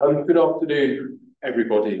Good afternoon,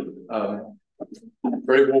 everybody.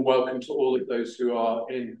 Very warm welcome to all of those who are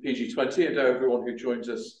in PG20 and everyone who joins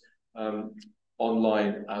us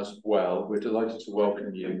online as well. We're delighted to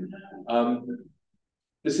welcome you.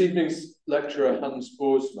 This evening's lecturer, Hans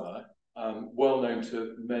Boersma, well known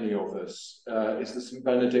to many of us, is the St.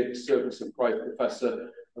 Benedict Servants of Christ Professor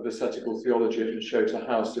of Ascetical Theology at Nashotah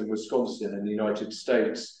House in Wisconsin in the United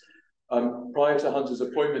States. Prior to Hans's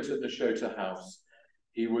appointment at Nashotah House,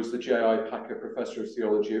 he was the J.I. Packer Professor of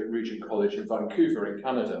Theology at Regent College in Vancouver in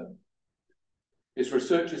Canada. His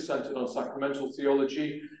research is centred on sacramental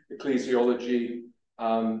theology, ecclesiology,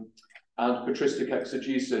 and patristic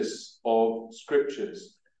exegesis of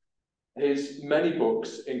scriptures. His many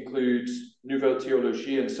books include Nouvelle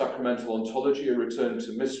Théologie and Sacramental Ontology, a return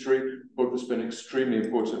to mystery, a book that's been extremely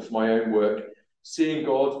important for my own work, Seeing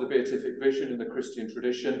God, the Beatific Vision in the Christian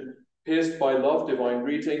Tradition, Pierced by Love, Divine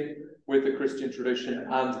Reading with the Christian Tradition,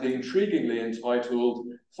 and the intriguingly entitled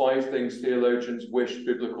 5 Things Theologians Wish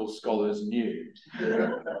Biblical Scholars Knew.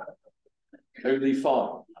 Only 5.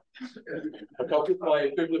 A couple of my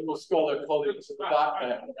biblical scholar colleagues at the back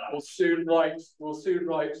there will soon write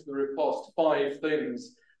the riposte 5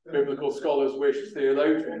 things biblical scholars wish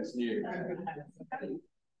theologians knew.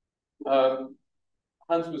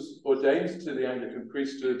 Hans was ordained to the Anglican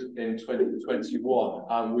priesthood in 2021,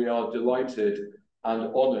 and we are delighted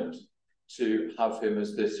and honoured to have him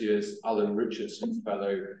as this year's Alan Richardson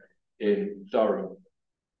Fellow in Durham.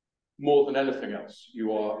 More than anything else,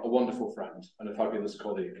 you are a wonderful friend and a fabulous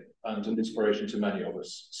colleague and an inspiration to many of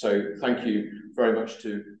us. So thank you very much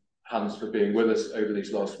to Hans for being with us over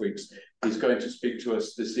these last weeks. He's going to speak to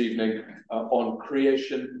us this evening on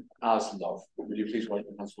creation as love. Would you please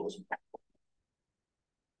welcome Hans Boersma?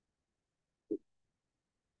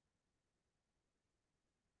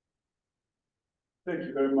 Thank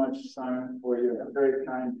you very much, Simon, for your very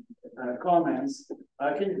kind comments.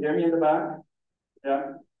 Can you hear me in the back?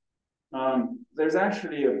 Yeah. There's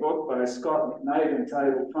actually a book by Scott McKnight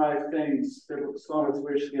entitled 5 Things Biblical Scholars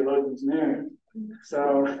Wish Theologians Knew.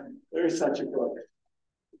 So there is such a book.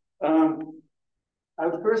 I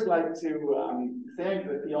would first like to thank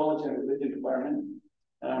the Theology and Religion Department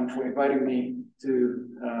for inviting me to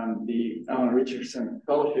the Alan Richardson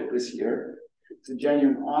Fellowship this year. It's a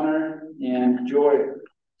genuine honor and joy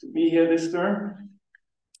to be here this term.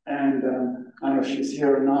 And I don't know if she's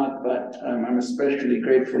here or not, but I'm especially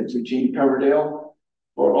grateful to Jean Coverdale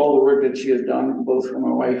for all the work that she has done, both for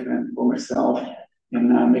my wife and for myself,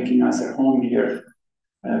 in making us at home here.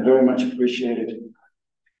 Very much appreciated.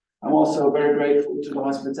 I'm also very grateful to the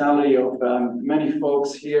hospitality of many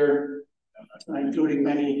folks here, including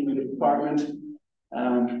many in the department,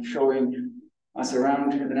 showing us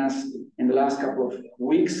around in the last couple of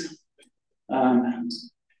weeks.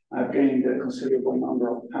 I've gained a considerable number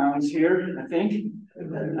of pounds here, I think.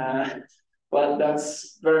 But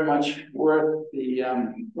that's very much worth the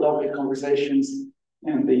lovely conversations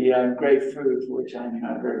and the great food, for which I'm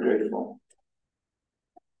very grateful.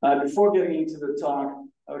 Before getting into the talk,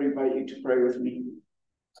 I would invite you to pray with me.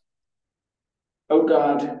 O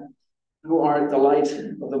God, who art the light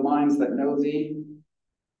of the minds that know thee,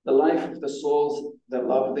 the life of the souls that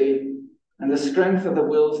love thee, and the strength of the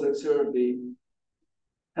wills that serve thee,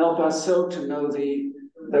 help us so to know thee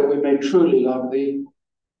that we may truly love thee,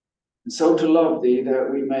 and so to love thee that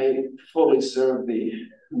we may fully serve thee,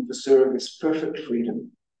 and to serve with perfect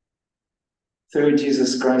freedom. Through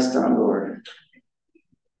Jesus Christ our Lord.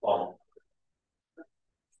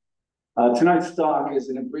 Tonight's talk is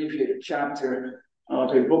an abbreviated chapter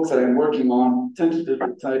of a book that I'm working on,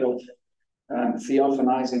 tentatively titled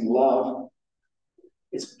Theophanizing Love.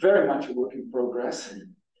 It's very much a work in progress,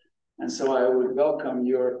 and so I would welcome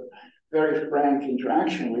your very frank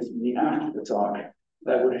interaction with me after the talk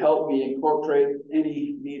that would help me incorporate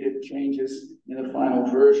any needed changes in the final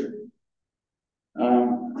version.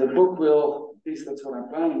 The book will, at least that's what I'm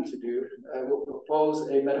planning to do, will propose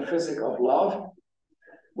a metaphysic of love,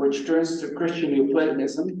 which turns to Christian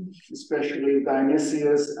Neoplatonism, especially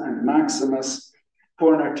Dionysius and Maximus,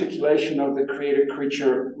 for an articulation of the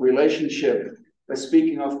creator-creature relationship, by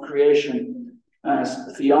speaking of creation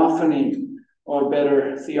as theophany, or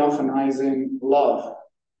better, theophanizing love.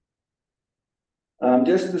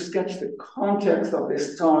 Just to sketch the context of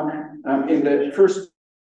this talk, in the first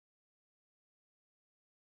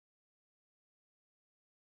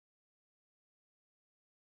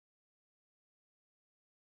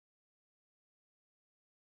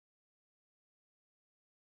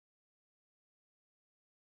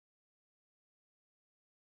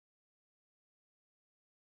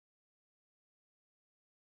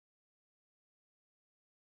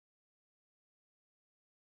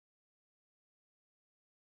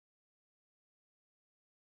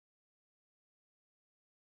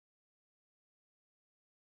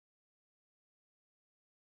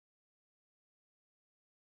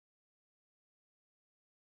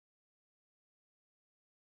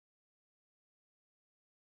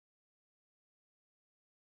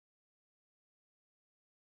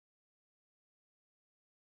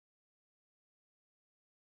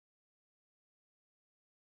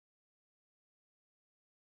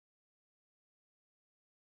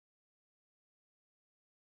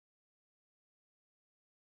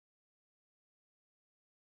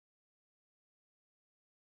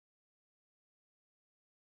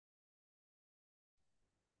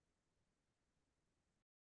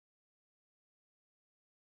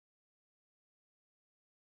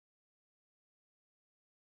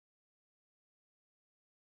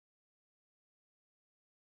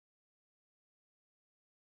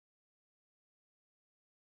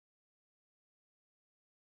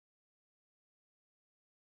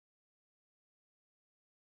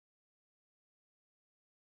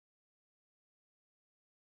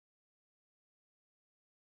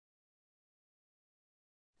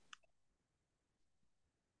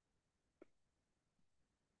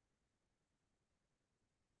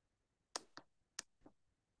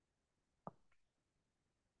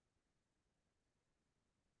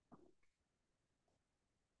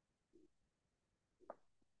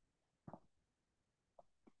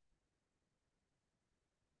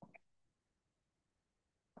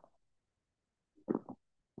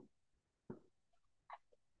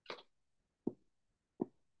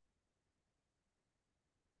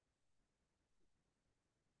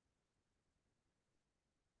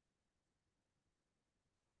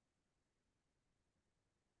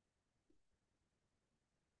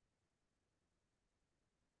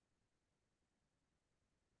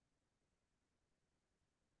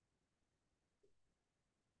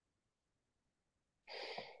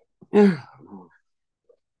God,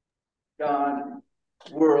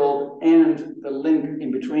 world, and the link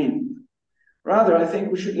in between. Rather, I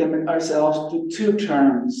think we should limit ourselves to two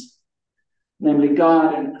terms, namely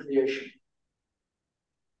God and creation.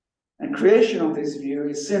 And creation of this view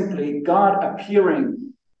is simply God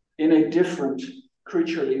appearing in a different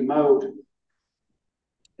creaturely mode.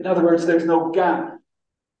 In other words, there's no gap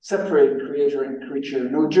separating creator and creature,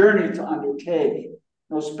 no journey to undertake,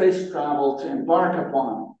 no space travel to embark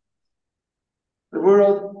upon. The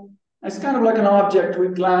world is kind of like an object we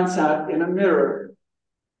glance at in a mirror.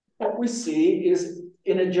 What we see is,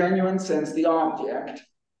 in a genuine sense, the object,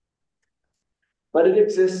 but it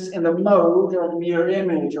exists in the mode of mere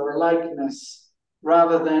image or likeness,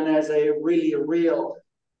 rather than as a really real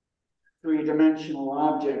three-dimensional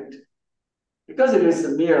object. Because it is a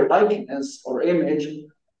mere likeness or image,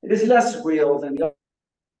 it is less real than the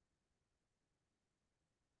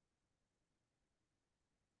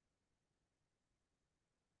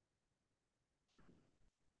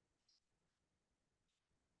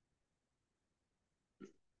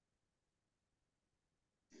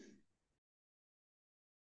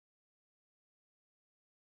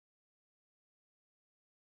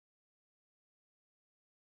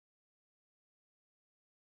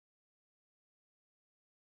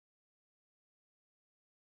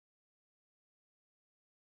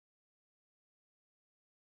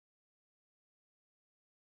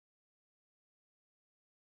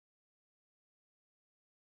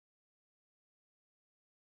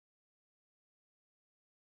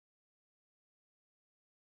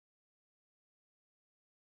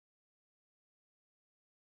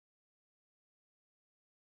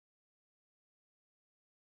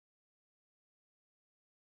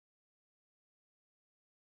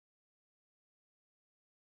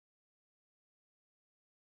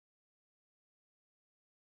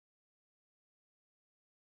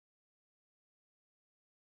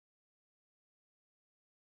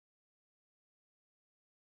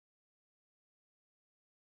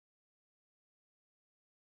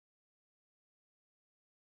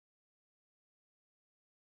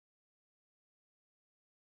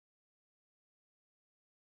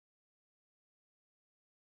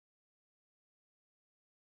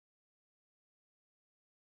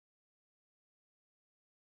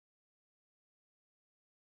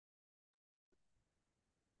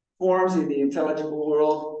forms in the intelligible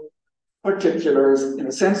world, particulars in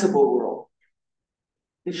a sensible world.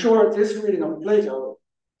 In short, this reading of Plato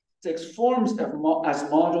takes forms as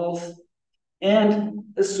models and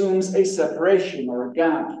assumes a separation or a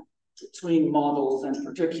gap between models and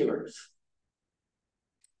particulars.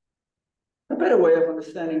 A better way of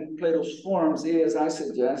understanding Plato's forms is, I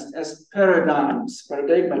suggest, as paradigms,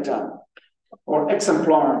 paradigmata, or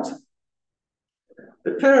exemplars.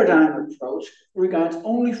 The paradigm approach regards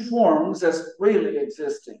only forms as really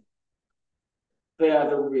existing. They are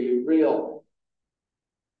the really real.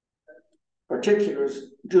 Particulars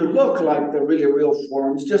do look like the really real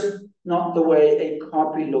forms, just not the way a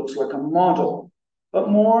copy looks like a model, but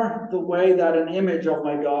more the way that an image of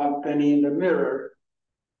my dog Penny in the mirror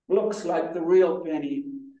looks like the real Penny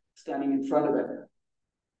standing in front of it.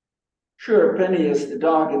 Sure, Penny is the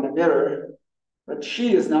dog in the mirror, but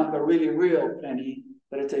she is not the really real Penny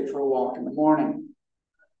that I take for a walk in the morning.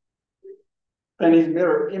 Penny's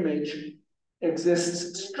mirror image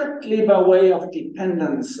exists strictly by way of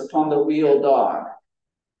dependence upon the real dog.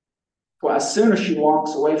 For as soon as she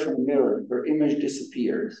walks away from the mirror, her image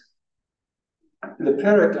disappears. In the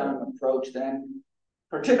paradigm approach, then,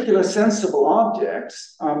 particular sensible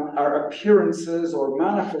objects are appearances or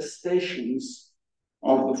manifestations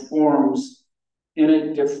of the forms in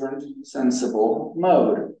a different sensible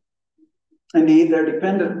mode. Indeed, their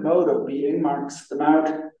dependent mode of being marks them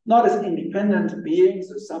out not as independent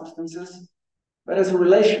beings or substances, but as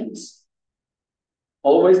relations,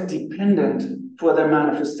 always dependent for their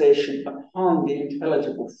manifestation upon the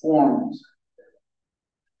intelligible forms.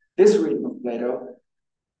 This reading of Plato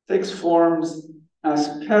takes forms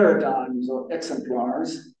as paradigms or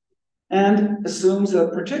exemplars and assumes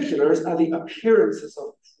that particulars are the appearances of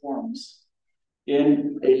forms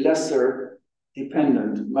in a lesser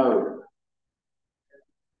dependent mode.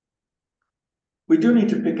 We do need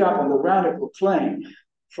to pick up on the radical claim,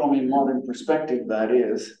 from a modern perspective that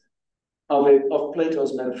is, of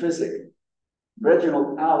Plato's metaphysic.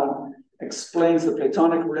 Reginald Allen explains the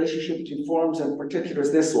Platonic relationship between forms and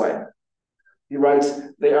particulars this way. He writes,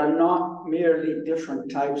 they are not merely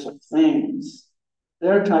different types of things. They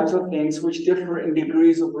are types of things which differ in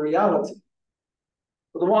degrees of reality.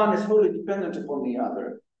 But the one is wholly dependent upon the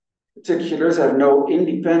other. Particulars have no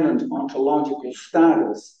independent ontological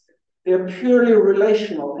status. They are purely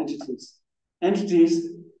relational entities, entities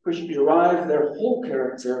which derive their whole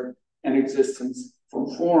character and existence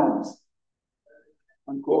from forms.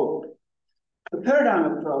 Unquote. The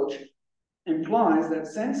paradigm approach implies that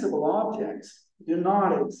sensible objects do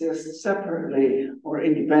not exist separately or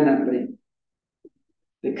independently.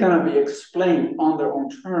 They cannot be explained on their own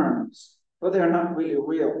terms, but they are not really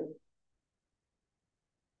real.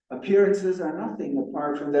 Appearances are nothing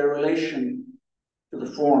apart from their relation to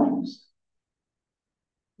the forms.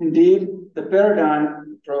 Indeed, the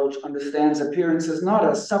paradigm approach understands appearances not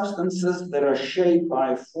as substances that are shaped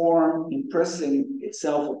by form impressing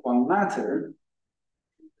itself upon matter,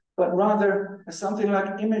 but rather as something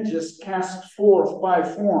like images cast forth by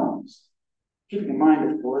forms. Keeping in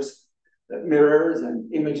mind, of course, that mirrors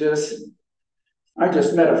and images are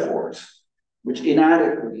just metaphors, which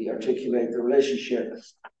inadequately articulate the relationship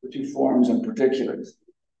between forms and particulars.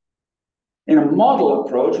 In a model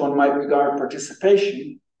approach, one might regard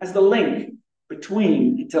participation as the link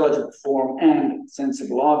between intelligible form and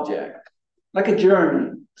sensible object, like a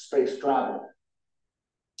journey, space travel.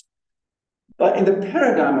 But in the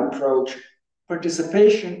paradigm approach,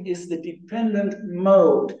 participation is the dependent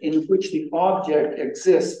mode in which the object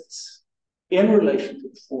exists in relation to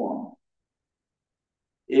the form.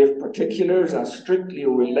 If particulars are strictly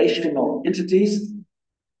relational entities,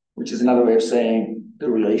 which is another way of saying the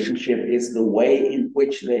relationship is the way in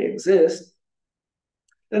which they exist,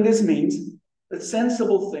 then this means that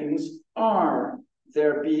sensible things are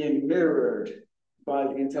their being mirrored by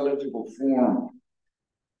the intelligible form.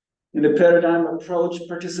 In the paradigm approach,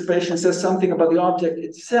 participation says something about the object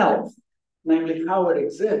itself, namely how it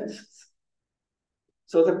exists.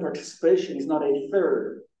 So that participation is not a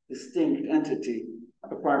third distinct entity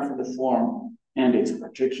apart from the form and its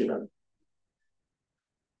particular.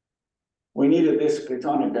 We needed this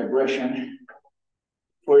Platonic digression,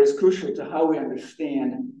 for it is crucial to how we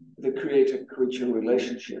understand the creator-creature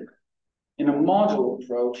relationship. In a model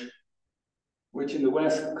approach, which in the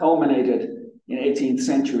West culminated in 18th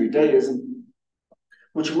century deism,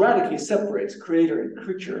 which radically separates creator and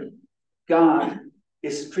creature, God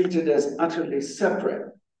is treated as utterly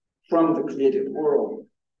separate from the created world,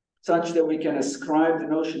 such that we can ascribe the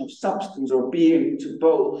notion of substance or being to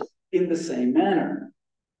both in the same manner.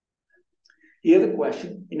 Here the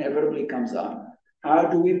question inevitably comes up: how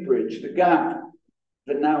do we bridge the gap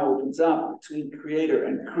that now opens up between creator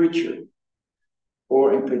and creature,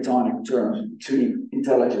 or in Platonic terms, between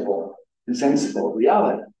intelligible and sensible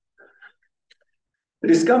reality? The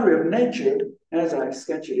discovery of nature, as I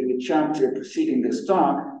sketch it in the chapter preceding this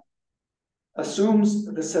talk, assumes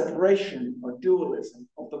the separation or dualism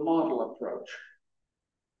of the model approach.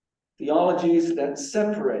 Theologies that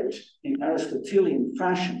separate in Aristotelian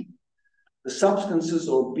fashion the substances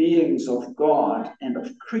or beings of God and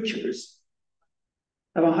of creatures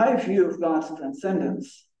have a high view of God's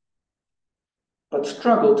transcendence, but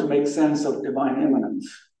struggle to make sense of divine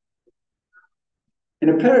immanence. In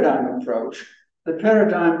a paradigm approach, the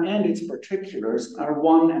paradigm and its particulars are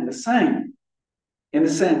one and the same, in the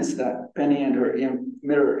sense that Penny and her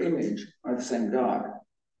mirror image are the same God,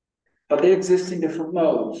 but they exist in different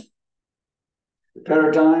modes. The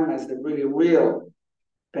paradigm as the really real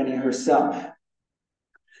Penny herself,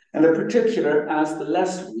 and the particular as the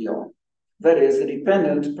less real, that is, the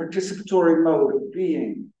dependent participatory mode of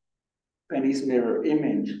being, Penny's mirror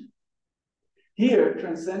image. Here,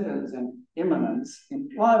 transcendence and immanence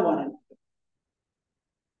imply one another.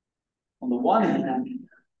 On the one hand,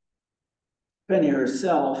 Penny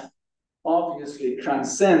herself obviously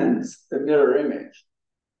transcends the mirror image,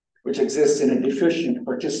 which exists in a deficient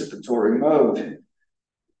participatory mode.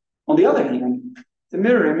 On the other hand, the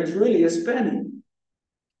mirror image really is Penny.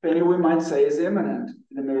 Penny, we might say, is immanent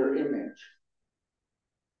in the mirror image.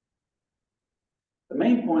 The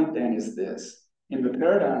main point then is this: in the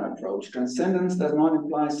paradigm approach, transcendence does not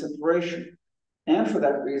imply separation, and for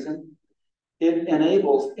that reason, it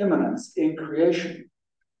enables immanence in creation.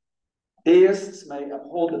 Deists may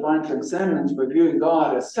uphold divine transcendence by viewing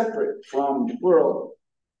God as separate from the world,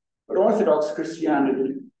 but Orthodox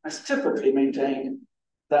Christianity has typically maintained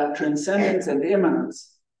that transcendence and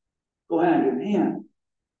immanence go hand in hand.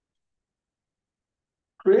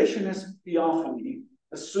 Creationist theophany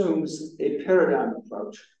assumes a paradigm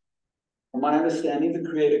approach. From my understanding, the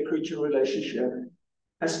creator-creature relationship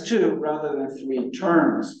has two rather than three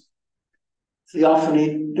terms.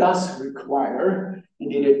 Theophany does require,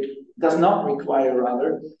 indeed it does not require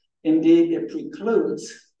rather, indeed it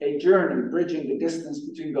precludes a journey bridging the distance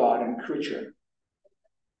between God and creature.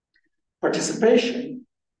 Participation,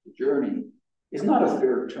 the journey, is not a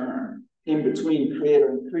third term. in between creator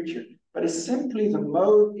and creature, but is simply the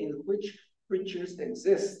mode in which creatures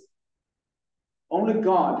exist. Only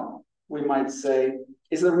God, we might say,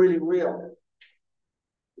 is really real.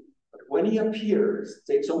 But when he appears,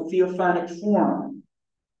 takes on theophanic form,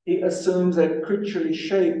 he assumes a creaturely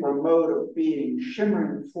shape or mode of being,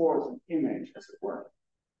 shimmering forth an image, as it were.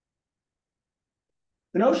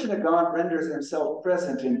 The notion that God renders himself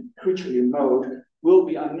present in creaturely mode will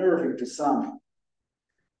be unnerving to some.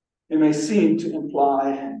 It may seem to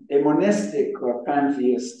imply a monistic or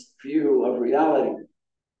pantheist view of reality.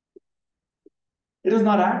 It is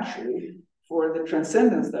not actually, for the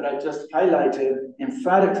transcendence that I just highlighted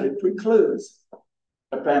emphatically precludes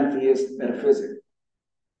a pantheist metaphysic.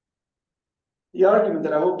 The argument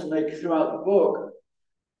that I hope to make throughout the book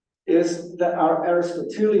is that our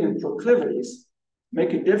Aristotelian proclivities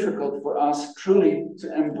make it difficult for us truly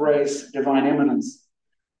to embrace divine immanence.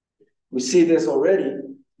 We see this already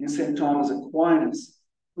in St. Thomas Aquinas,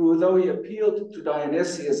 who, though he appealed to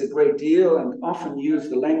Dionysius a great deal and often used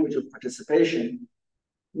the language of participation,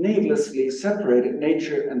 needlessly separated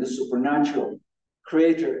nature and the supernatural,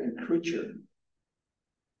 creator and creature.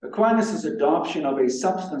 Aquinas' adoption of a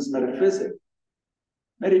substance metaphysic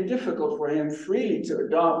made it difficult for him freely to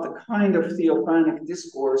adopt the kind of theophanic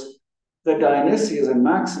discourse that Dionysius and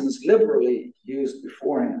Maximus liberally used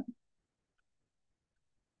before him.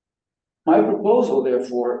 My proposal,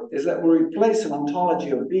 therefore, is that we replace an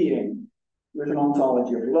ontology of being with an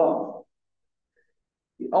ontology of love.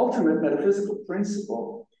 The ultimate metaphysical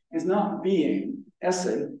principle is not being,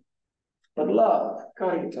 esse, but love,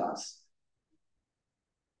 caritas.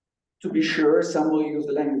 To be sure, some will use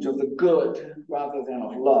the language of the good rather than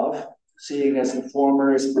of love, seeing as the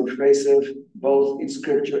former is pervasive both in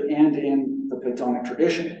scripture and in the Platonic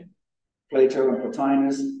tradition. Plato and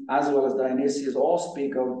Plotinus, as well as Dionysius, all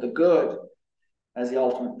speak of the good as the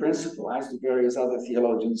ultimate principle, as do various other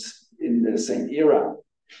theologians in the same era,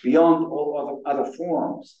 beyond all other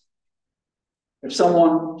forms. If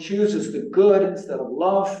someone chooses the good instead of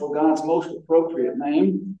love for God's most appropriate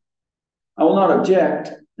name, I will not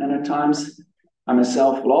object, and at times I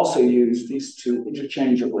myself will also use these two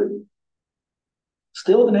interchangeably.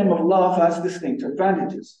 Still, the name of love has distinct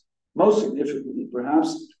advantages. Most significantly,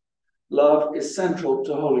 perhaps, love is central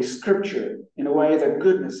to Holy Scripture in a way that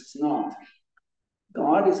goodness is not.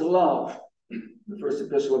 God is love, the first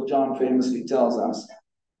epistle of John famously tells us.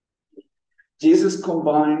 Jesus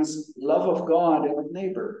combines love of God and of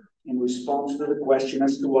neighbor in response to the question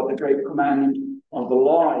as to what the great commandment of the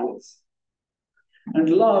law is. And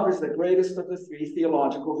love is the greatest of the three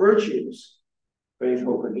theological virtues, faith,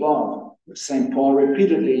 hope, and love, which St. Paul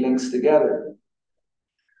repeatedly links together.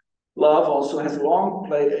 Love also has long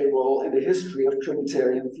played a role in the history of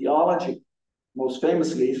Trinitarian theology, most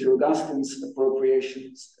famously through Augustine's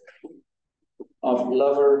appropriations of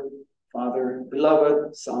lover, Father,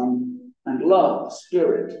 beloved, Son, and love,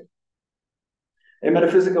 Spirit. A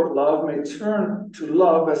metaphysic of love may turn to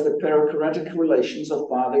love as the perichoretic relations of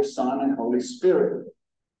Father, Son, and Holy Spirit.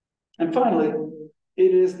 And finally,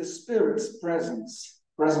 it is the Spirit's presence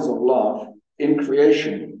of love in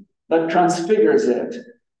creation that transfigures it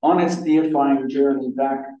on its deifying journey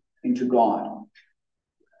back into God.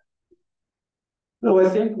 Though I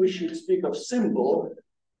think we should speak of symbol,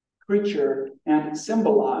 creature, and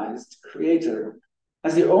symbolized, creator,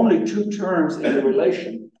 as the only two terms in the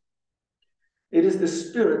relation, it is the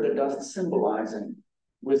Spirit that does the symbolizing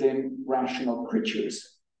within rational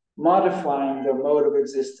creatures, modifying their mode of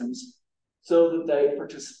existence so that they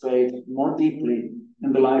participate more deeply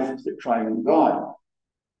in the life of the triune God.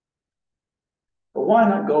 But why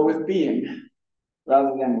not go with being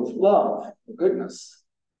rather than with love or goodness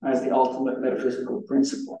as the ultimate metaphysical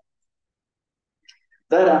principle?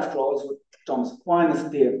 That, after all, is what Thomas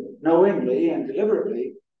Aquinas did, knowingly and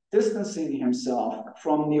deliberately distancing himself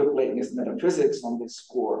from Neoplatonist metaphysics on this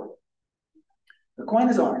score.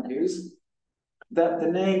 Aquinas argues that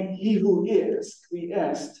the name he who is, qui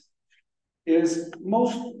est, is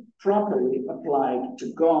most properly applied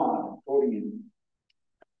to God, quoting him.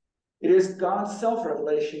 It is God's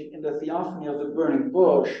self-revelation in the theophany of the burning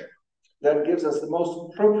bush that gives us the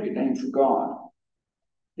most appropriate name for God.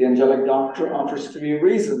 The angelic doctrine offers three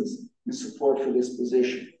reasons in support for this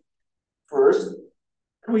position. First,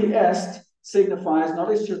 qui est signifies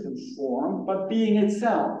not a certain form, but being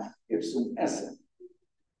itself, ipsum esse.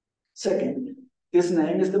 Second, this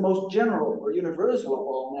name is the most general or universal of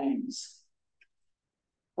all names.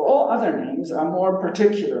 For all other names are more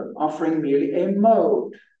particular, offering merely a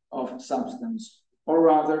mode of substance, or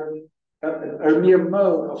rather, a mere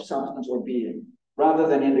mode of substance or being, rather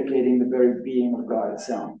than indicating the very being of God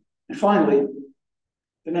itself. And finally,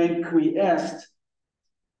 The name qui est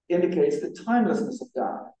indicates the timelessness of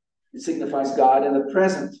God. It signifies God in the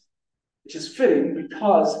present, which is fitting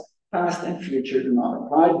because past and future do not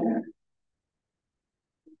apply to him.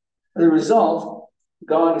 As a result,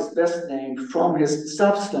 God is best named from his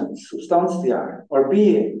substance, substantia, or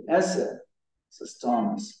being, esse, says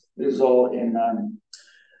Thomas. This is all in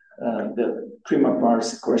the prima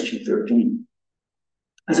pars, question 13.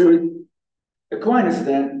 Aquinas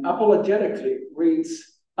then unapologetically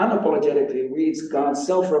reads God's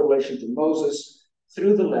self-revelation to Moses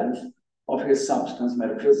through the lens of his substance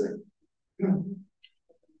metaphysic.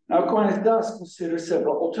 Now, Aquinas does consider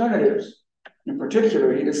several alternatives. In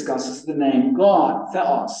particular, he discusses the name God,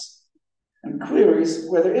 Theos, and queries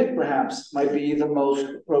whether it perhaps might be the most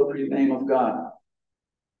appropriate name of God.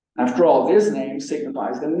 After all, this name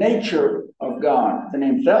signifies the nature of God. The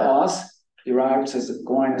name Theos, derived, says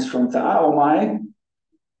Aquinas, from theaomai,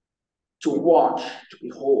 to watch, to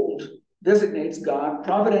behold, designates God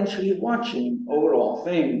providentially watching over all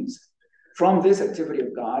things. From this activity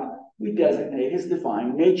of God, we designate his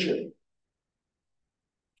divine nature.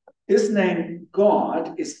 This name,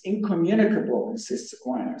 God, is incommunicable, insists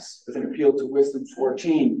Aquinas, with an appeal to Wisdom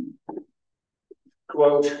 14.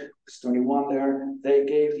 Quote, verse 21 there, they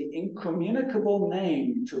gave the incommunicable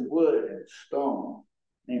name to wood and stone,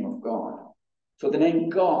 name of God. So the name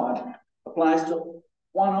God applies to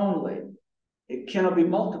one only. It cannot be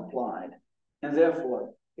multiplied, and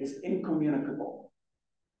therefore is incommunicable.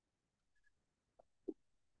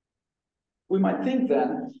 We might think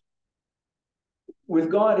then, with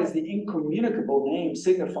God as the incommunicable name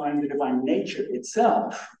signifying the divine nature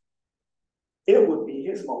itself, it would be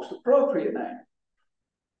his most appropriate name.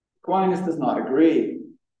 Aquinas does not agree.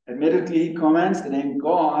 Admittedly, he comments, the name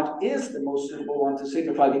God is the most suitable one to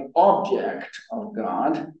signify the object of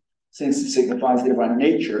God, since it signifies the divine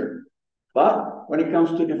nature. But when it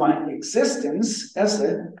comes to divine existence,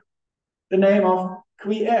 esse, the name of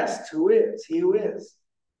qui est, who is, he who is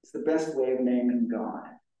the best way of naming God.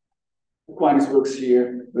 Aquinas works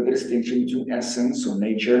here with a distinction between essence or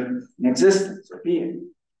nature and existence or being.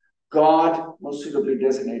 God most suitably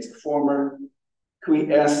designates the former,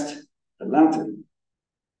 qui est, the latter.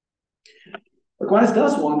 Aquinas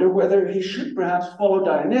does wonder whether he should perhaps follow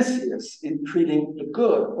Dionysius in treating the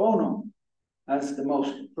good, bonum, as the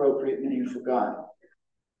most appropriate name for God.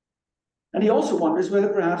 And he also wonders whether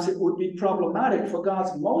perhaps it would be problematic for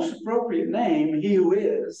God's most appropriate name, he who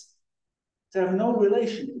is, to have no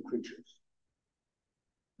relation to creatures.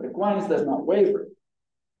 But Aquinas does not waver.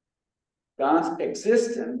 God's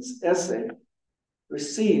existence, esse,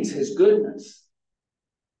 precedes his goodness.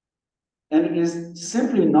 And it is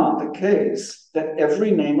simply not the case that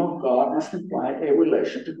every name of God must imply a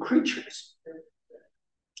relation to creatures.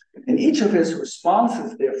 In each of his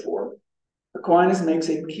responses, therefore, Aquinas makes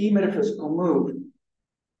a key metaphysical move.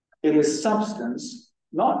 It is substance,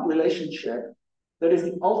 not relationship, that is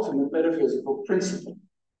the ultimate metaphysical principle.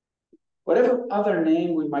 Whatever other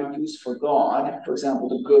name we might use for God, for example,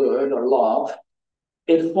 the good or love,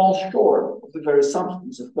 it falls short of the very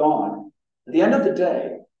substance of God. At the end of the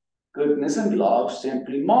day, goodness and love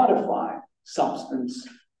simply modify substance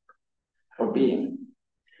or being.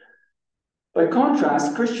 By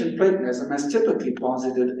contrast, Christian Platonism has typically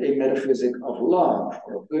posited a metaphysic of love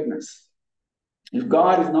or of goodness. If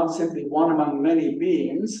God is not simply one among many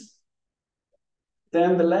beings,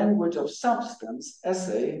 then the language of substance,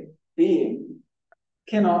 esse, being,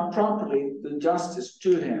 cannot properly do justice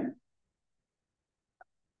to him.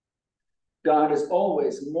 God is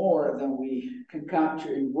always more than we can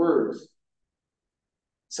capture in words.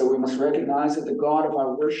 So we must recognize that the God of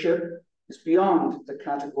our worship is beyond the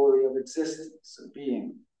category of existence and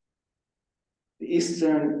being. The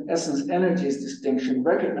Eastern essence energies distinction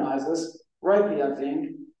recognizes, rightly I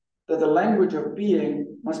think, that the language of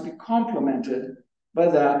being must be complemented by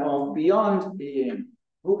that of beyond being,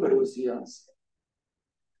 huperousias.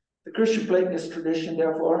 The Christian Platonist tradition,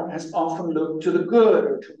 therefore, has often looked to the good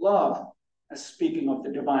or to love as speaking of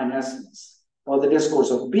the divine essence, while the discourse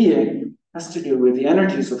of being has to do with the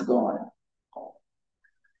energies of God.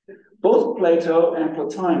 Both Plato and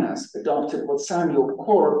Plotinus adopted what Samuel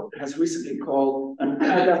Korb has recently called an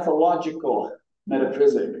agathological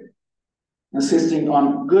metaphysic, insisting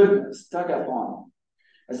on goodness, tagathon,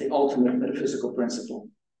 as the ultimate metaphysical principle.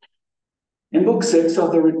 In Book 6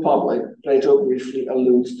 of the Republic, Plato briefly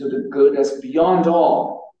alludes to the good as beyond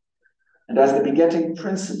all, and as the begetting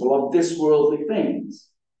principle of this worldly things,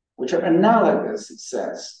 which are analogous, it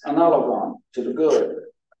says, analogon, to the good.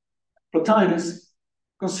 Plotinus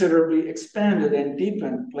considerably expanded and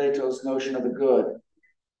deepened Plato's notion of the good.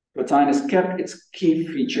 Plotinus kept its key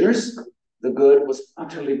features, the good was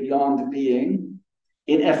utterly beyond being,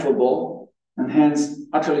 ineffable, and hence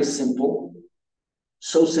utterly simple,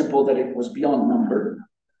 so simple that it was beyond number.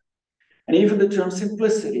 And even the term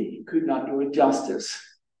simplicity could not do it justice.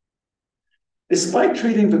 Despite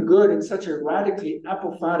treating the good in such a radically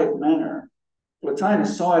apophatic manner,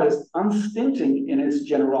 Plotinus saw it as unstinting in its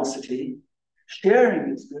generosity,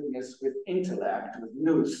 sharing its goodness with intellect, with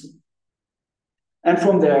nous, and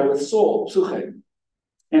from there with soul, psyche,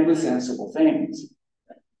 and with sensible things.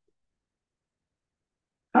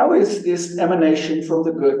 How is this emanation from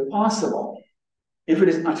the good possible if it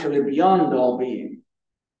is utterly beyond all being?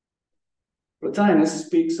 Plotinus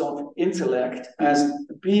speaks of intellect as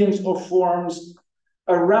beings or forms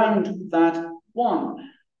around that one,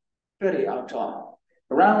 periauta,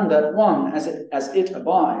 around that one as it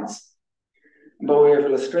abides. By way of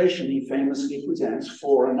illustration, he famously presents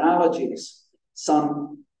four analogies: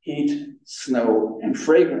 sun, heat, snow, and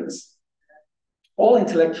fragrance. All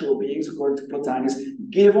intellectual beings, according to Plotinus,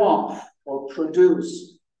 give off or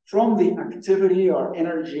produce from the activity or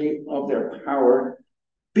energy of their power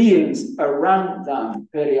beings around them,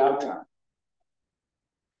 periauta.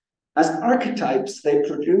 As archetypes, they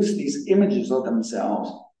produce these images of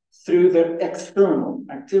themselves through their external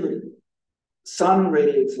activity. Sun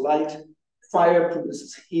radiates light, fire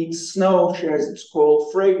produces heat, snow shares its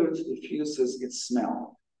cold, fragrance diffuses its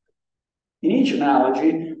smell. In each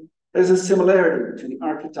analogy, there's a similarity between the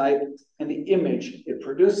archetype and the image it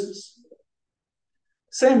produces.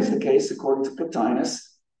 Same is the case, according to Plotinus,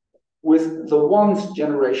 with the one's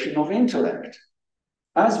generation of intellect,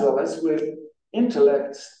 as well as with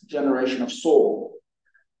intellect's generation of soul.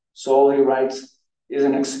 Soul, he writes, is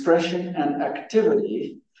an expression and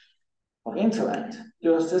activity of intellect,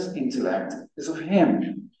 just as intellect is of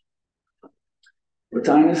him.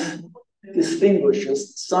 Plotinus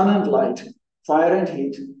distinguishes sun and light, fire and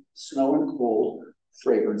heat, snow and cold,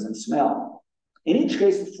 fragrance and smell. In each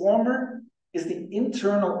case, the former is the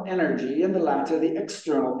internal energy and the latter the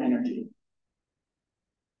external energy.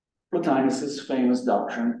 Plotinus's famous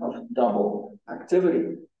doctrine of double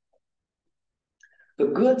activity. The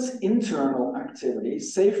good's internal activity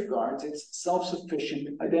safeguards its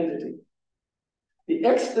self-sufficient identity. The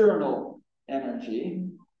external energy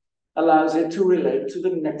allows it to relate to the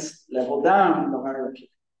next level down in the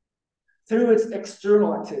hierarchy. Through its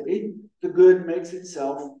external activity, the good makes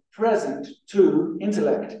itself present to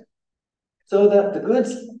intellect, so that the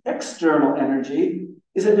good's external energy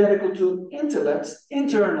is identical to intellect's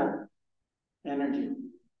internal energy.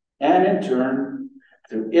 And in turn,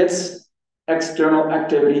 through its external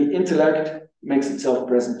activity, intellect makes itself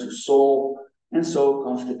present to soul, and so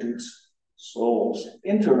constitutes soul's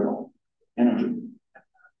internal energy.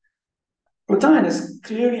 Plotinus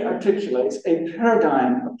clearly articulates a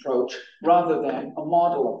paradigm approach rather than a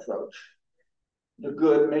model approach. The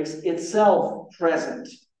good makes itself present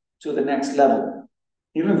to the next level,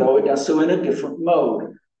 even though it does so in a different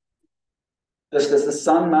mode. Just as the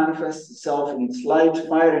sun manifests itself in its light,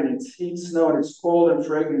 fire in its heat, snow in its cold, and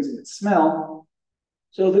fragrance in its smell,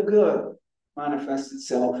 so the good manifests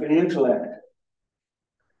itself in intellect.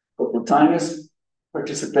 For Plotinus,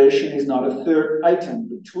 participation is not a third item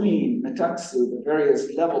between metatsu, the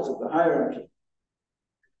various levels of the hierarchy.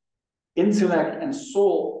 Intellect and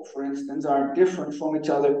soul, for instance, are different from each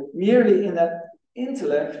other merely in that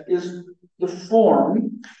intellect is the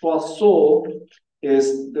form, while soul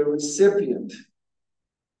is the recipient.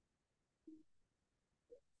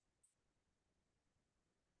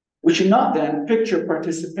 We should not then picture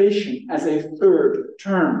participation as a third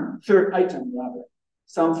item rather,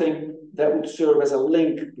 something that would serve as a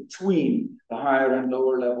link between the higher and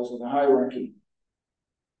lower levels of the hierarchy.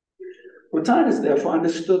 Plotinus therefore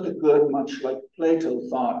understood the good much like Plato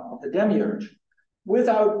thought of the demiurge,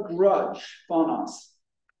 without grudge, phonos,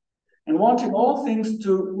 and wanting all things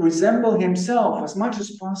to resemble himself as much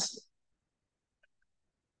as possible.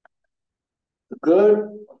 The good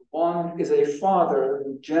of one is a father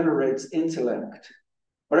who generates intellect,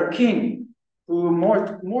 or a king who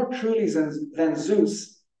more truly than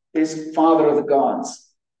Zeus is father of the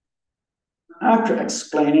gods. After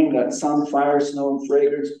explaining that sun, fire, snow, and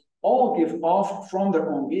fragrance all give off from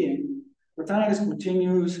their own being, Plotinus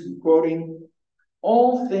continues quoting,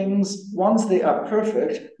 all things, once they are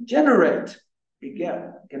perfect, generate,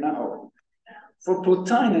 beget, genau. For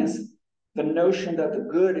Plotinus, the notion that the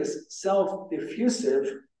good is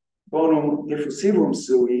self-diffusive, bonum diffusivum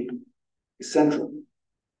sui, is central.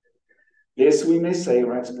 This we may say,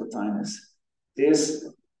 writes Plotinus, this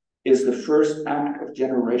is the first act of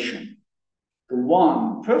generation. The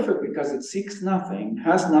one, perfect because it seeks nothing,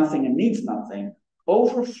 has nothing and needs nothing,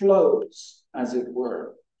 overflows, as it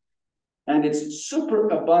were. and its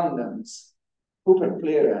superabundance,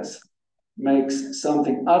 hyperpleres, makes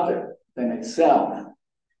something other than itself.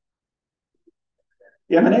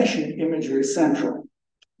 The emanation imagery is central.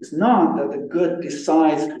 It's not that the good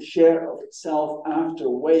decides to share of itself after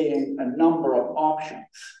weighing a number of options.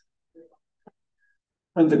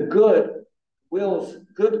 When the good wills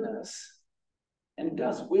goodness, and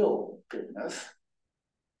does will goodness,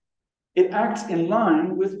 it acts in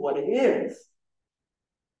line with what it is.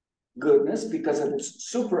 Goodness, because of its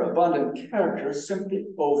superabundant character, simply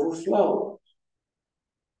overflows.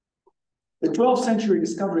 The 12th century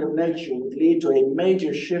discovery of nature would lead to a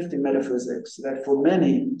major shift in metaphysics that for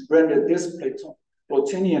many rendered this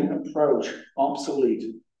Platonian approach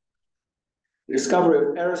obsolete. The discovery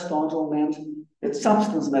of Aristotle meant that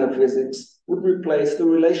substance metaphysics would replace the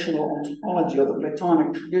relational ontology of the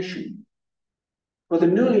Platonic tradition. For the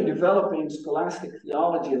newly developing scholastic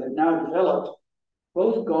theology that now developed,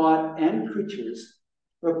 both God and creatures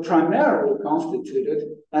were primarily constituted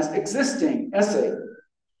as existing esse,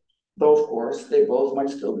 though of course they both might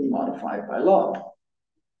still be modified by love.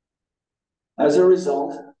 As a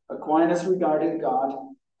result, Aquinas regarded God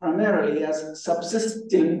primarily as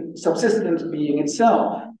subsistent being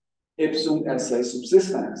itself, ipsum esse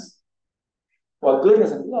subsistens, while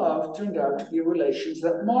goodness and love turned out to be relations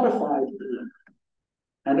that modified being,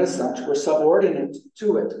 and as such were subordinate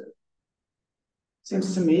to it.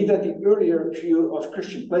 Seems to me that the earlier view of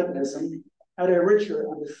Christian Platonism had a richer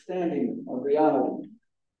understanding of reality.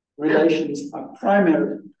 Relations are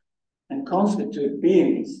primary and constitute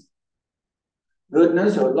beings.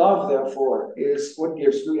 Goodness or love, therefore, is what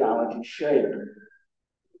gives reality shape.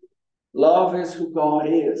 Love is who God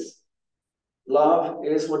is. Love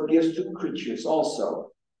is what gives to creatures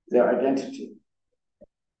also their identity.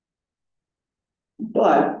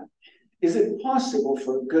 But is it possible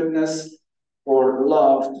for goodness or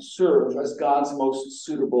love to serve as God's most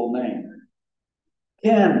suitable name?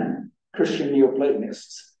 Can Christian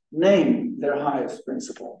Neoplatonists name their highest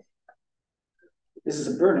principle? This is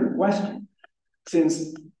a burning question,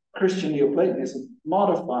 since Christian Neoplatonism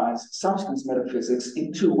modifies substance metaphysics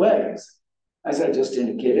in two ways. As I just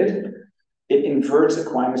indicated, it inverts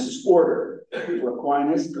Aquinas' order. For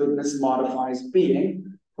Aquinas, goodness modifies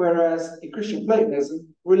being, whereas in Christian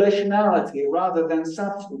Platonism, relationality rather than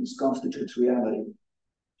substance constitutes reality.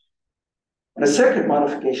 And a second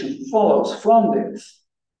modification follows from this.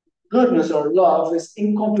 Goodness or love is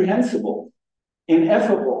incomprehensible,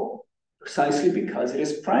 ineffable, precisely because it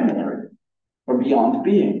is primary or beyond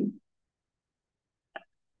being.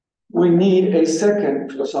 We need a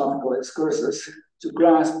second philosophical excursus to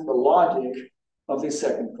grasp the logic of this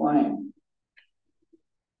second claim.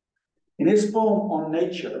 In his poem on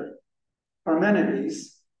nature,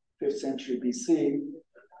 Parmenides, 5th century BC,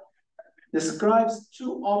 describes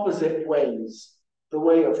two opposite ways, the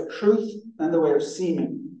way of truth and the way of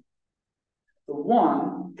seeming. The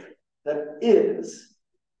one that is,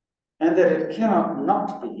 and that it cannot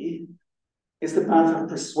not be, is the path of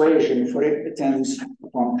persuasion, for it attends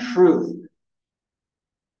upon truth.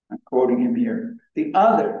 I'm quoting him here. The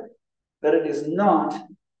other, that it is not,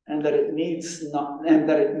 and that it needs not, and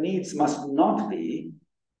that it needs must not be,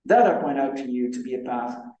 that I point out to you to be a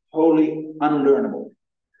path wholly unlearnable.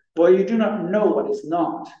 For you do not know what is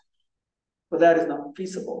not, for that is not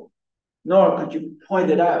feasible, nor could you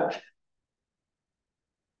point it out.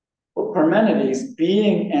 For Parmenides,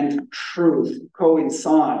 being and truth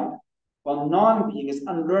coincide, while non-being is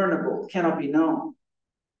unlearnable, cannot be known.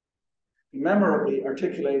 He memorably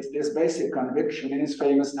articulates this basic conviction in his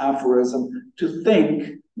famous aphorism, to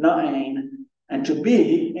think, naein, and to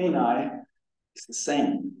be, enai, is the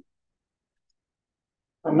same.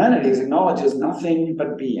 Parmenides acknowledges nothing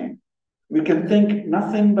but being. We can think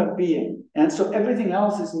nothing but being, and so everything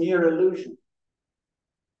else is mere illusion.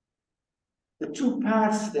 The two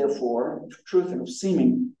paths, therefore, of truth and of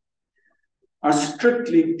seeming, are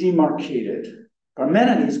strictly demarcated.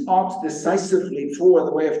 Parmenides opts decisively for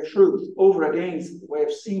the way of truth over against the way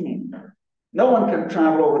of seeming. No one can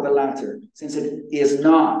travel over the latter, since it is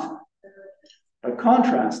not. By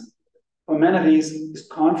contrast, Parmenides is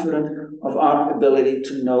confident of our ability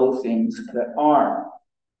to know things that are.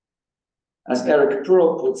 As Eric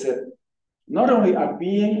Pearl puts it, not only are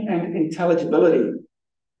being and intelligibility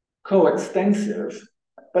coextensive,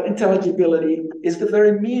 but intelligibility is the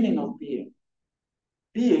very meaning of being.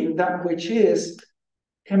 Being, that which is,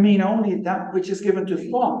 can mean only that which is given to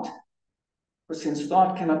thought, for since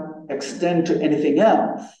thought cannot extend to anything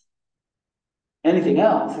else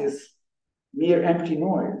is mere empty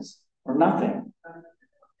noise or nothing.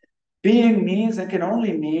 Being means and can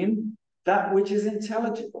only mean that which is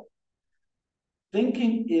intelligible.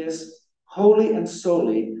 Thinking is wholly and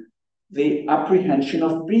solely the apprehension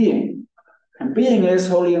of being. And being is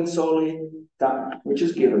wholly and solely that which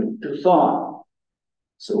is given to thought.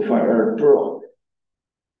 So far, plural.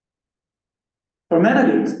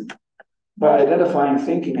 Parmenides, by identifying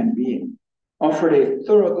thinking and being, offered a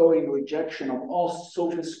thoroughgoing rejection of all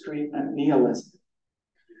sophistry and nihilism.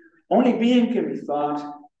 Only being can be thought,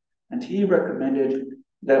 and he recommended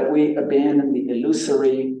that we abandon the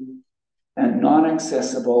illusory and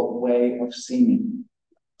non-accessible way of seeming.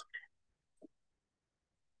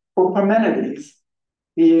 For Parmenides,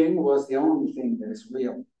 being was the only thing that is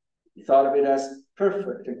real. He thought of it as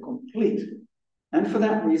perfect and complete, and for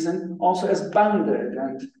that reason also as bounded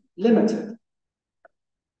and limited.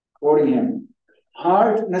 Quoting him,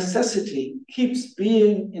 hard necessity keeps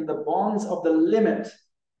being in the bonds of the limit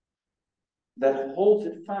that holds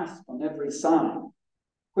it fast on every side.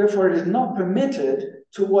 Wherefore it is not permitted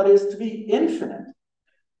to what is to be infinite,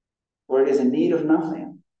 where it is in need of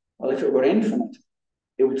nothing. Well, if it were infinite,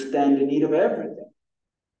 it would stand in need of everything.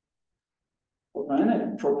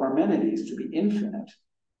 For Parmenides, to be infinite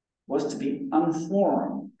was to be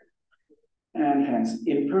unformed and hence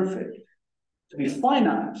imperfect. To be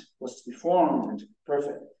finite was to be formed and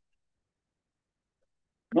perfect.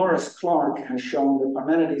 Norris Clark has shown that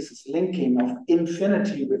Parmenides' linking of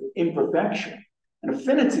infinity with imperfection and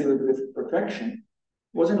affinity with perfection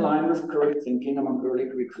was in line with current thinking among early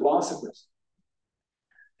Greek philosophers.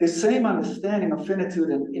 This same understanding of finitude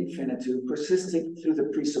and infinitude persisted through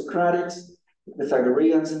the pre-Socratics, the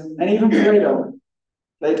Pythagoreans, and even Plato.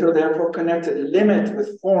 Plato therefore connected limit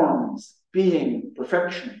with forms, being,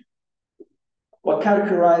 perfection, while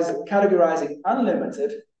categorizing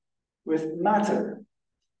unlimited with matter,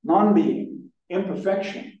 non-being,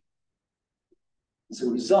 imperfection. As a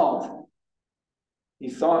result, he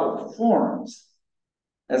thought of forms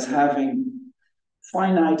as having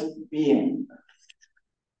finite being,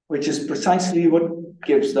 which is precisely what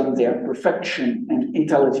gives them their perfection and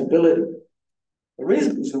intelligibility. The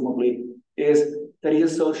reason, presumably, is that he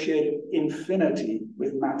associated infinity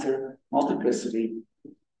with matter, multiplicity,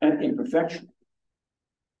 and imperfection.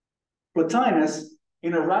 Plotinus,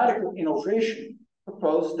 in a radical innovation,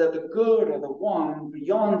 proposed that the good or the one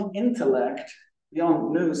beyond intellect,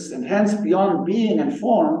 beyond nous, and hence beyond being and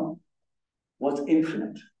form, was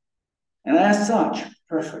infinite, and as such,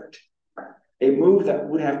 perfect. A move that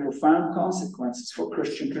would have profound consequences for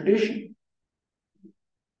Christian tradition.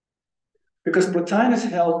 Because Plotinus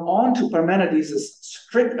held on to Parmenides'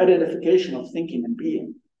 strict identification of thinking and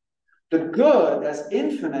being, the good as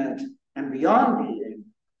infinite and beyond being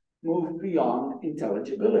moved beyond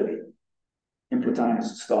intelligibility in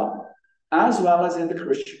Plotinus' thought, as well as in the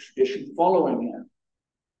Christian tradition following him.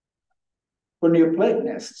 For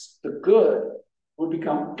Neoplatonists, the good would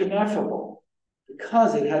become ineffable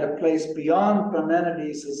because it had a place beyond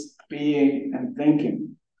Parmenides' being and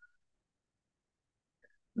thinking.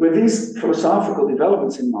 With these philosophical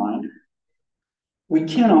developments in mind, we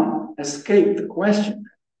cannot escape the question,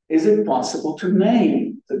 is it possible to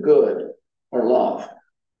name the good or love?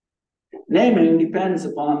 Naming depends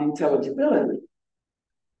upon intelligibility,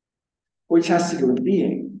 which has to do with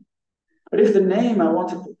being. But if the name I want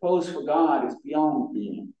to propose for God is beyond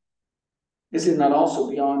being, is it not also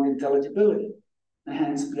beyond intelligibility, and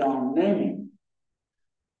hence beyond naming?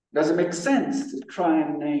 Does it make sense to try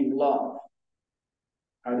and name love?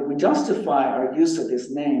 How do we justify our use of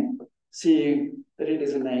this name, seeing that it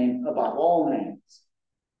is a name above all names?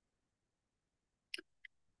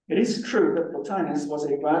 It is true that Plotinus was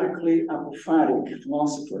a radically apophatic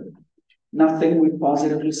philosopher. Nothing we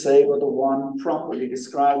positively say about the one properly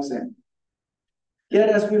describes him. Yet,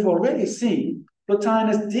 as we've already seen,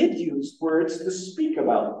 Plotinus did use words to speak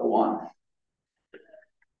about the one.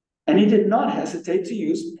 And he did not hesitate to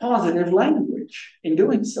use positive language in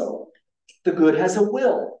doing so. The good has a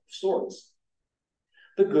will of sorts.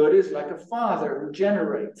 The good is like a father who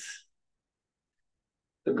generates.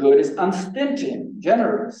 The good is unstinting,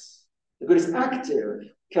 generous. The good is active,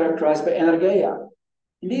 characterized by energeia.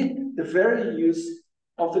 Indeed, the very use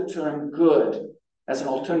of the term good as an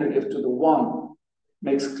alternative to the one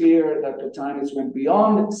makes clear that Plotinus went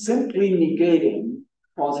beyond simply negating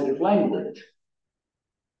positive language.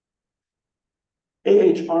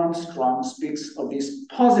 A.H. Armstrong speaks of these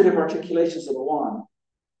positive articulations of the one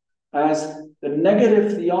as the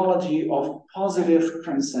negative theology of positive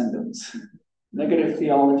transcendence. Negative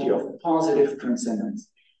theology of positive transcendence.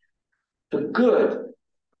 The good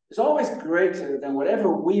is always greater than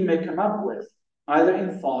whatever we may come up with, either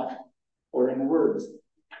in thought or in words.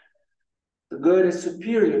 The good is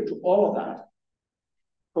superior to all of that.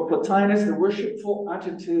 For Plotinus, the worshipful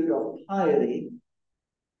attitude of piety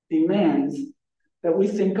demands that we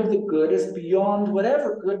think of the good as beyond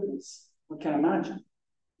whatever goodness we can imagine.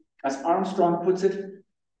 As Armstrong puts it,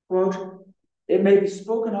 quote, "It may be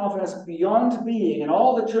spoken of as beyond being, and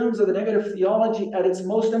all the terms of the negative theology at its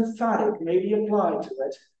most emphatic may be applied to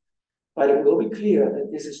it, but it will be clear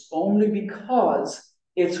that this is only because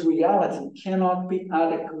its reality cannot be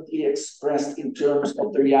adequately expressed in terms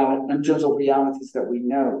of realities that we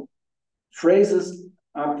know. Phrases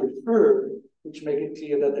are preferred which make it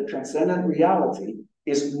clear that the transcendent reality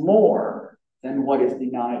is more than what is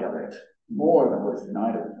denied of it. More than what is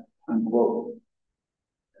denied of it," unquote.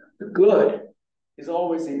 The good is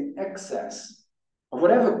always in excess of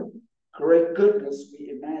whatever great goodness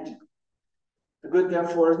we imagine. The good,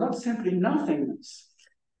 therefore, is not simply nothingness.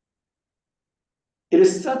 It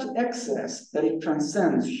is such excess that it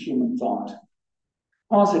transcends human thought.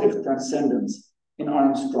 Positive transcendence, in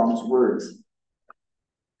Armstrong's words.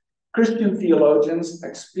 Christian theologians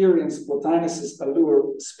experience Plotinus'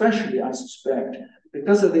 allure, especially, I suspect,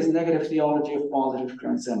 because of this negative theology of positive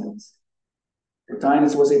transcendence.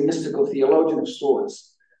 Plotinus was a mystical theologian of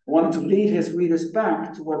sorts, wanted to lead his readers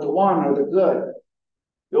back toward the one or the good.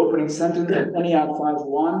 The opening sentence of Ennead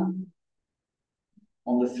 5:1,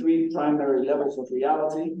 on the three primary levels of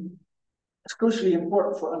reality, is crucially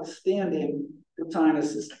important for understanding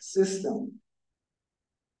Plotinus' system.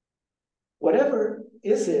 Whatever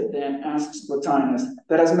is it, then, asks Plotinus,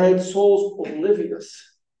 that has made souls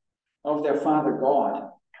oblivious of their Father God?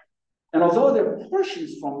 And although their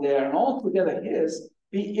portions from there and altogether his,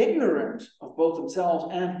 be ignorant of both themselves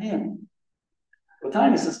and him.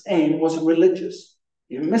 Plotinus' aim was religious,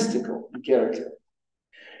 even mystical in character.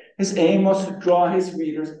 His aim was to draw his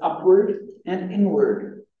readers upward and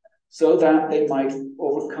inward, so that they might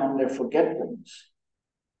overcome their forgetfulness.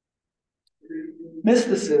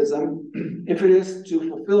 Mysticism, if it is to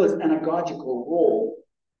fulfill its anagogical role,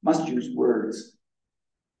 must use words,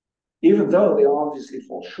 even though they obviously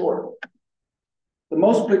fall short. The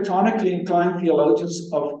most platonically inclined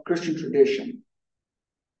theologians of Christian tradition,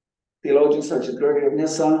 theologians such as Gregory of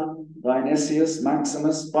Nyssa, Dionysius,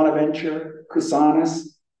 Maximus, Bonaventure,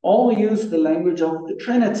 Cusanus, all use the language of the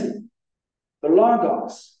Trinity, the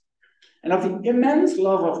Logos, and of the immense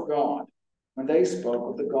love of God when they spoke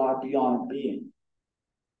of the God beyond being.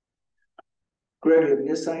 Gregory of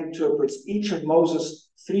Nyssa interprets each of Moses'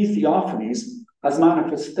 three theophanies as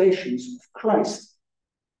manifestations of Christ.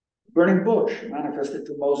 The burning bush manifested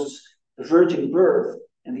to Moses the virgin birth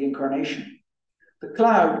and the incarnation. The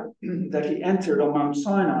cloud that he entered on Mount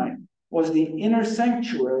Sinai was the inner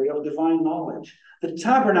sanctuary of divine knowledge, the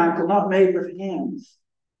tabernacle not made with hands,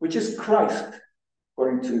 which is Christ,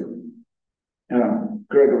 according to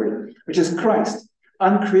Gregory, which is Christ,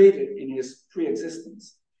 uncreated in his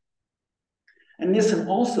pre-existence. And Nissen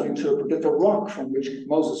also interpreted the rock from which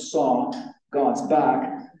Moses saw God's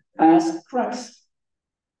back as Christ.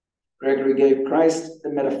 Gregory gave Christ the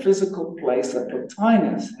metaphysical place that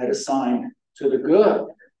Plotinus had assigned to the good.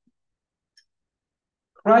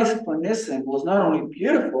 Christ for Nissen was not only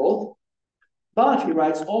beautiful, but, he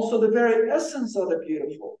writes, also the very essence of the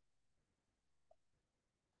beautiful.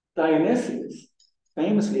 Dionysius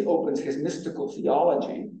famously opens his mystical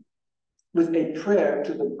theology with a prayer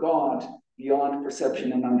to the God beyond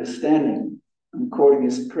perception and understanding. I'm quoting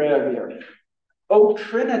his prayer here. O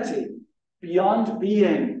Trinity, beyond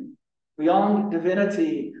being, beyond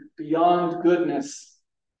divinity, beyond goodness,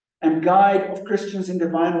 and guide of Christians in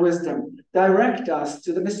divine wisdom, direct us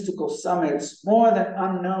to the mystical summits more than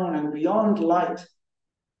unknown and beyond light.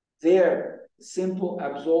 There, the simple,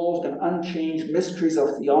 absolved, and unchanged mysteries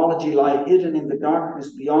of theology lie hidden in the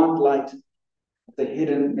darkness beyond light, the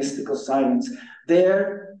hidden mystical silence.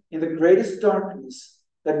 There, in the greatest darkness,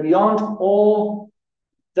 that beyond all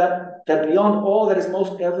that is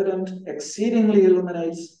most evident, exceedingly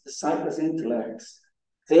illuminates the sightless intellects.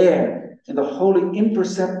 There, in the wholly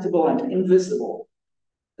imperceptible and invisible,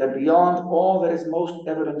 that beyond all that is most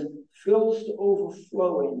evident, fills to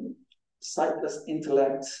overflowing sightless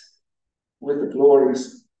intellects with the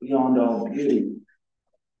glories beyond all beauty.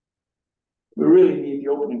 We really need the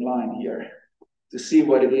opening line here to see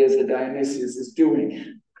what it is that Dionysius is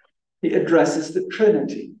doing. He addresses the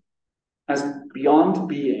Trinity as beyond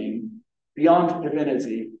being, beyond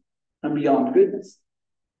divinity, and beyond goodness.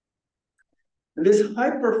 And this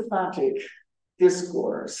hyperphatic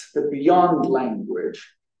discourse, the beyond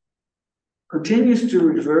language, continues to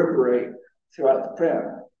reverberate throughout the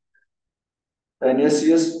prayer.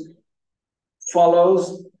 Dionysius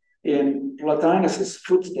follows in Plotinus'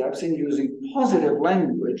 footsteps in using positive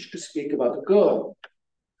language to speak about the good.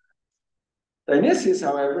 Dionysius,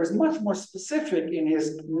 however, is much more specific in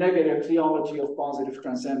his negative theology of positive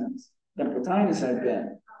transcendence than Plotinus had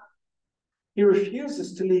been. He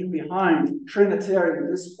refuses to leave behind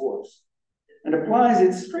Trinitarian discourse and applies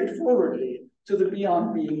it straightforwardly to the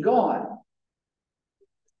beyond being God.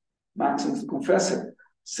 Maximus the Confessor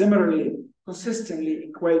similarly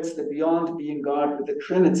consistently equates the beyond being God with the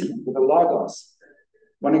Trinity, with the Logos.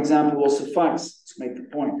 One example will suffice to make the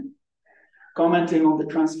point. Commenting on the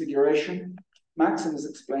Transfiguration, Maximus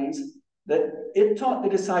explains that it taught the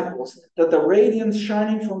disciples that the radiance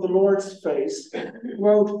shining from the Lord's face,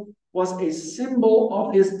 quote, was a symbol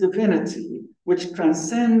of his divinity, which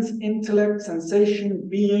transcends intellect, sensation,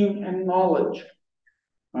 being, and knowledge,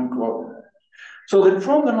 unquote. So that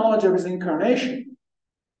from the knowledge of his incarnation,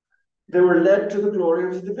 they were led to the glory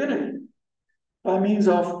of his divinity by means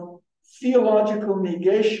of theological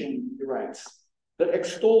negation, he writes, that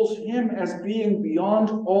extols him as being beyond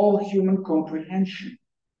all human comprehension.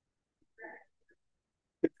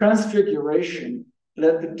 The Transfiguration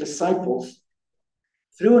led the disciples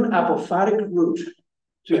through an apophatic route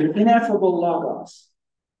to an ineffable Logos.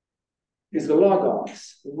 Is the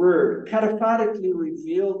Logos, the word cataphatically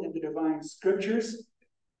revealed in the divine scriptures,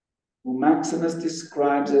 whom Maximus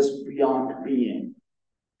describes as beyond being,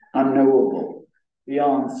 unknowable,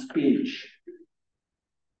 beyond speech.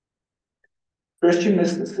 Christian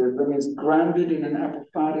mysticism is grounded in an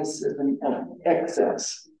apophaticism of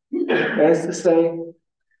excess. That is to say,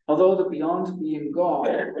 although the beyond being God,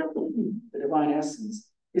 the divine essence,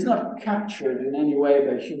 is not captured in any way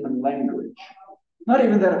by human language, not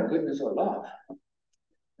even that of goodness or love,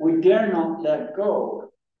 we dare not let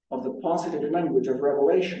go of the positive language of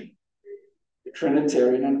revelation, the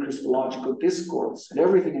Trinitarian and Christological discourse, and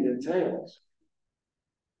everything it entails.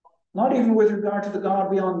 Not even with regard to the God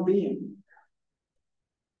beyond being.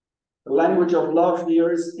 The language of love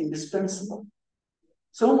here is indispensable.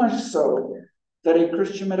 So much so that a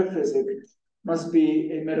Christian metaphysic must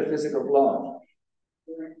be a metaphysic of love.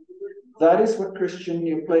 That is what Christian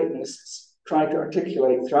Neoplatonists tried to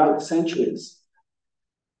articulate throughout the centuries.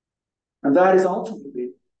 And that is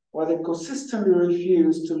ultimately why they consistently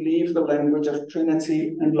refuse to leave the language of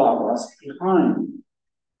Trinity and Logos behind.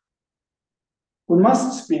 We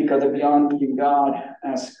must speak of the beyond being God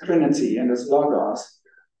as Trinity and as Logos,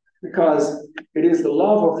 because it is the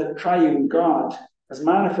love of the triune God as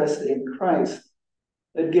manifested in Christ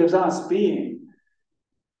that gives us being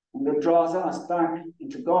and that draws us back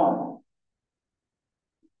into God.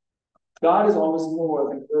 God is always more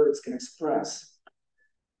than words can express,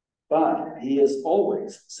 but he is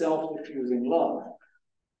always self-diffusing love.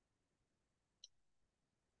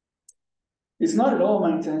 It's not at all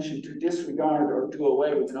my intention to disregard or do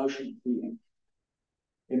away with the notion of being.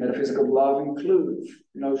 A metaphysical love includes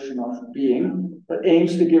the notion of being, but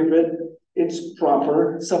aims to give it its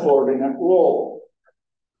proper subordinate role.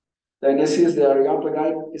 Dionysius the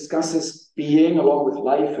Areopagite discusses being along with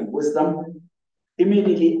life and wisdom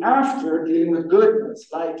immediately after dealing with goodness,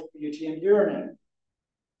 light, beauty, and yearning.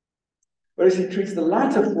 Whereas he treats the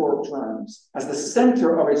latter four terms as the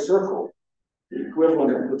center of a circle, the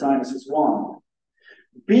equivalent of Plotinus's wand.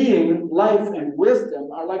 Being, life, and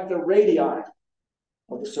wisdom are like the radii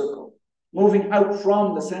of the circle, moving out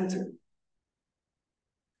from the center.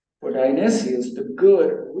 For Dionysius, the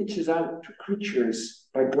good reaches out to creatures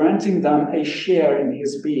by granting them a share in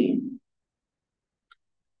his being.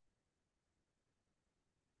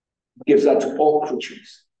 He gives that to all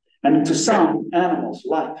creatures, and to some animals,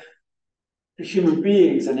 life, to human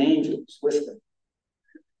beings and angels, wisdom.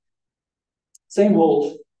 Same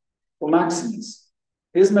holds for Maximus.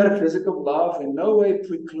 His metaphysic of love in no way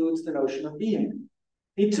precludes the notion of being.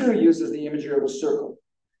 He too uses the imagery of a circle.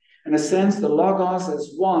 In a sense, the Logos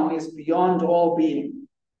as one is beyond all being.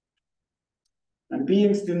 And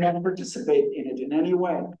beings do not participate in it in any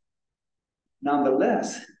way.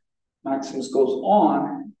 Nonetheless, Maximus goes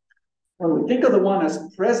on, when we think of the one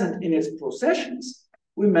as present in its processions,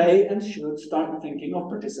 we may and should start thinking of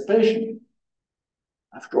participation.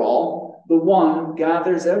 After all, the one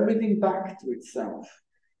gathers everything back to itself.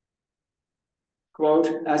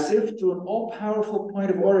 Quote, as if to an all-powerful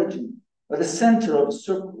point of origin, or the center of a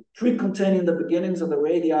circle, pre-containing the beginnings of the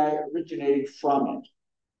radii originating from it.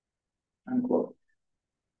 Unquote.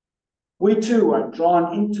 We too are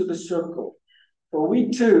drawn into the circle, for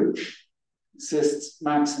we too, insists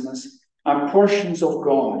Maximus, are portions of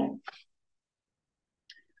God.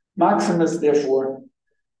 Maximus, therefore,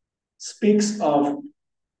 speaks of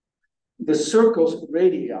the circle's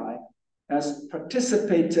radii as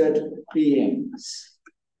participated beings,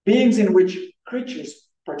 beings in which creatures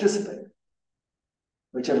participate,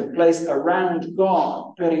 which have a place around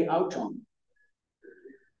God, periauton,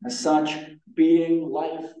 As such, being,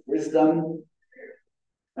 life, wisdom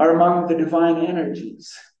are among the divine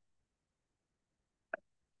energies.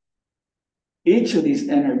 Each of these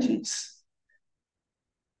energies,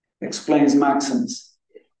 explains Maximus,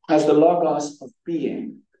 has the logos of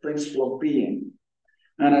being, the principle of being,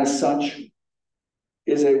 and as such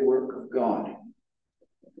is a work of God.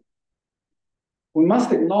 We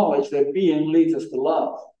must acknowledge that being leads us to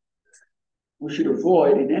love. We should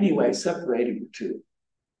avoid in any way separating the two.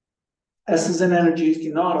 Essence and energies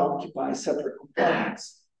do not occupy separate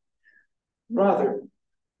compartments. Rather,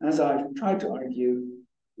 as I've tried to argue,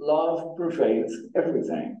 love pervades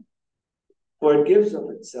everything, for it gives of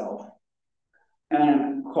itself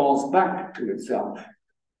and calls back to itself.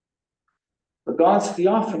 But God's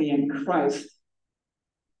theophany in Christ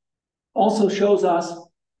also shows us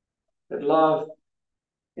that love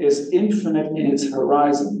is infinite in its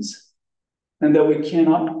horizons, and that we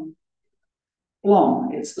cannot plumb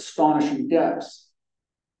its astonishing depths.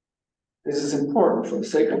 This is important for the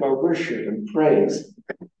sake of our worship and praise.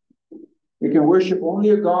 We can worship only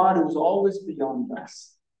a God who is always beyond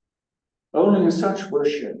us. Only in such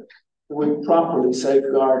worship do we properly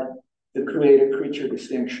safeguard the creator-creature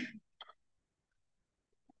distinction.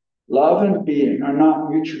 Love and being are not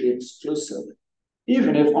mutually exclusive,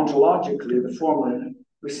 even if ontologically the former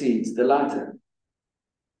precedes the latter.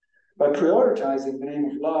 By prioritizing the name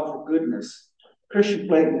of love or goodness, Christian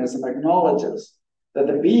Platonism acknowledges that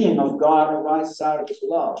the being of God arises out of his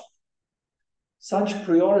love. Such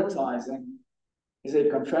prioritizing is a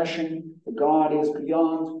confession that God is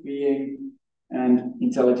beyond being and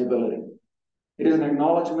intelligibility. It is an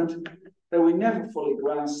acknowledgement that we never fully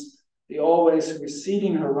grasp the always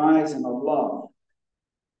receding horizon of love.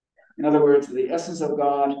 In other words, the essence of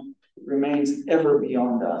God remains ever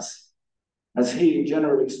beyond us, as he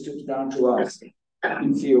generally stoops down to us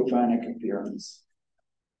in theophanic appearance.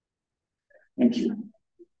 Thank you.